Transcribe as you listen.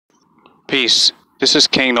Peace. This is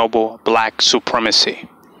King Noble Black Supremacy.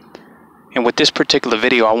 And with this particular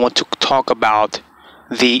video, I want to talk about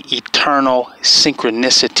the eternal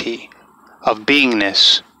synchronicity of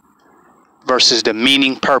beingness versus the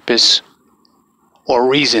meaning, purpose, or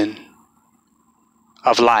reason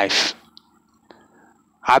of life.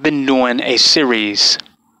 I've been doing a series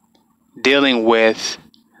dealing with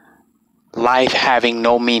life having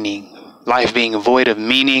no meaning, life being void of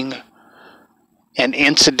meaning, and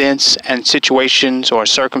incidents and situations or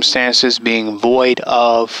circumstances being void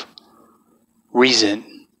of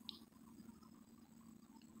reason.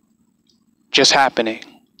 Just happening.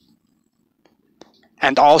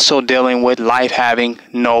 And also dealing with life having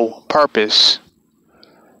no purpose,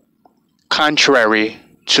 contrary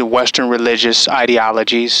to Western religious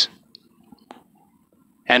ideologies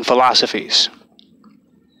and philosophies.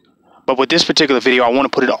 But with this particular video, I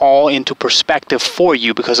want to put it all into perspective for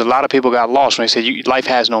you, because a lot of people got lost when they said life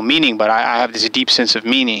has no meaning, but I have this deep sense of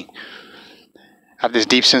meaning. I have this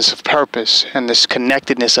deep sense of purpose and this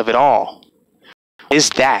connectedness of it all. Is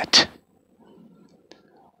that?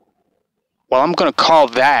 Well, I'm going to call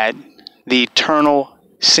that the eternal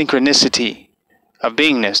synchronicity of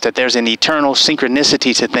beingness, that there's an eternal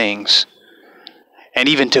synchronicity to things and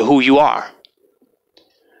even to who you are.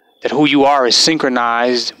 That who you are is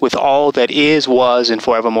synchronized with all that is, was, and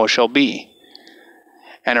forevermore shall be.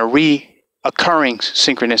 And a reoccurring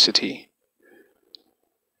synchronicity.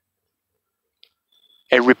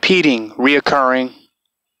 A repeating, reoccurring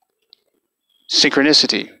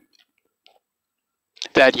synchronicity.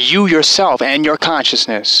 That you yourself and your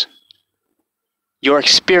consciousness, your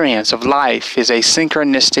experience of life is a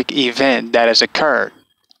synchronistic event that has occurred.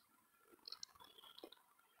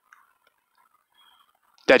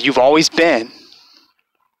 That you've always been,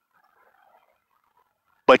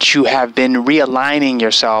 but you have been realigning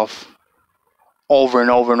yourself over and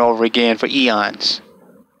over and over again for eons,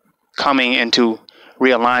 coming into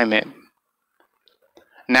realignment.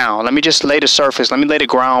 Now, let me just lay the surface, let me lay the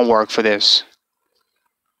groundwork for this.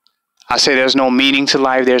 I say there's no meaning to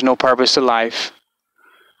life, there's no purpose to life.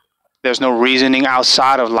 There's no reasoning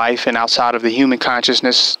outside of life and outside of the human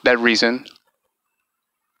consciousness that reason.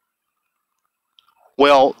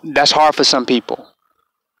 Well, that's hard for some people.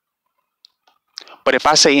 But if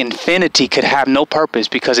I say infinity could have no purpose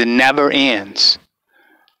because it never ends,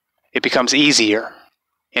 it becomes easier.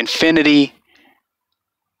 Infinity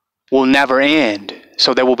will never end,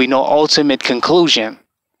 so there will be no ultimate conclusion,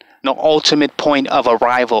 no ultimate point of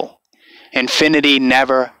arrival. Infinity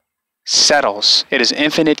never settles. It is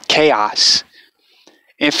infinite chaos,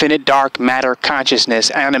 infinite dark matter consciousness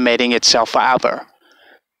animating itself forever.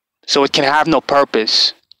 So it can have no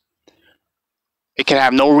purpose. It can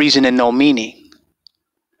have no reason and no meaning.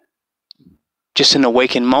 Just an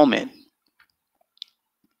awakened moment.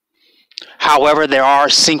 However, there are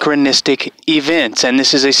synchronistic events, and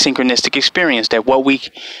this is a synchronistic experience, that what we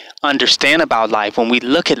understand about life when we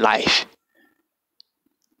look at life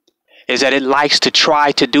is that it likes to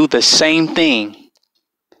try to do the same thing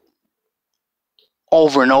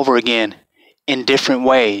over and over again in different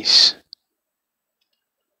ways.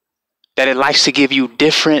 That it likes to give you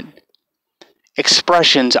different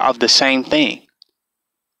expressions of the same thing.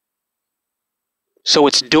 So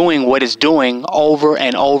it's doing what it's doing over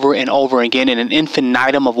and over and over again in an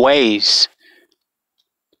infinitum of ways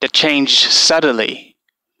that change subtly,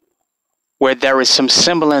 where there is some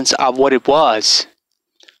semblance of what it was,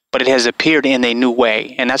 but it has appeared in a new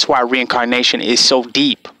way. And that's why reincarnation is so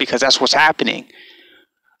deep, because that's what's happening.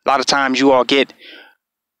 A lot of times you all get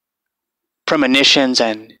premonitions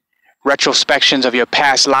and retrospections of your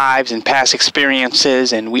past lives and past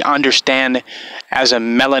experiences, and we understand as a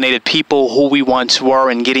melanated people who we once were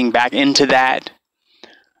and getting back into that.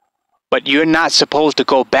 But you're not supposed to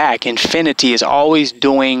go back. Infinity is always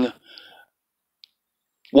doing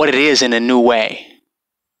what it is in a new way.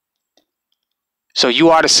 So you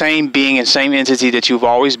are the same being and same entity that you've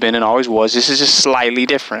always been and always was. This is just slightly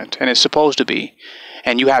different, and it's supposed to be.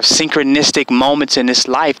 And you have synchronistic moments in this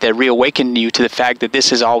life that reawaken you to the fact that this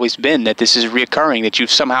has always been, that this is reoccurring, that you've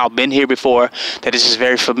somehow been here before, that this is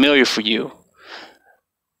very familiar for you.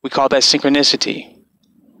 We call that synchronicity.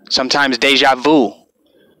 Sometimes deja vu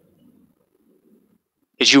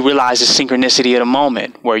is you realize the synchronicity of the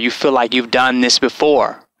moment where you feel like you've done this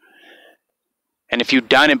before. And if you've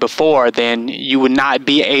done it before, then you would not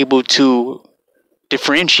be able to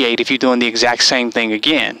differentiate if you're doing the exact same thing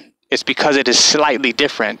again. It's because it is slightly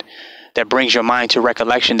different that brings your mind to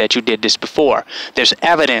recollection that you did this before. There's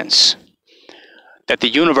evidence that the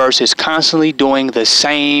universe is constantly doing the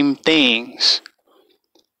same things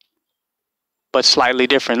but slightly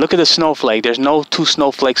different. Look at the snowflake. There's no two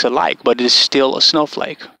snowflakes alike, but it is still a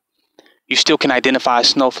snowflake. You still can identify a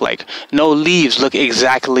snowflake. No leaves look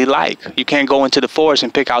exactly alike. You can't go into the forest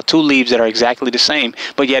and pick out two leaves that are exactly the same,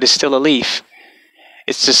 but yet it's still a leaf.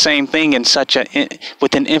 It's the same thing in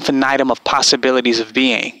with an infinitum of possibilities of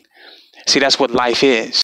being. See, that's what life is.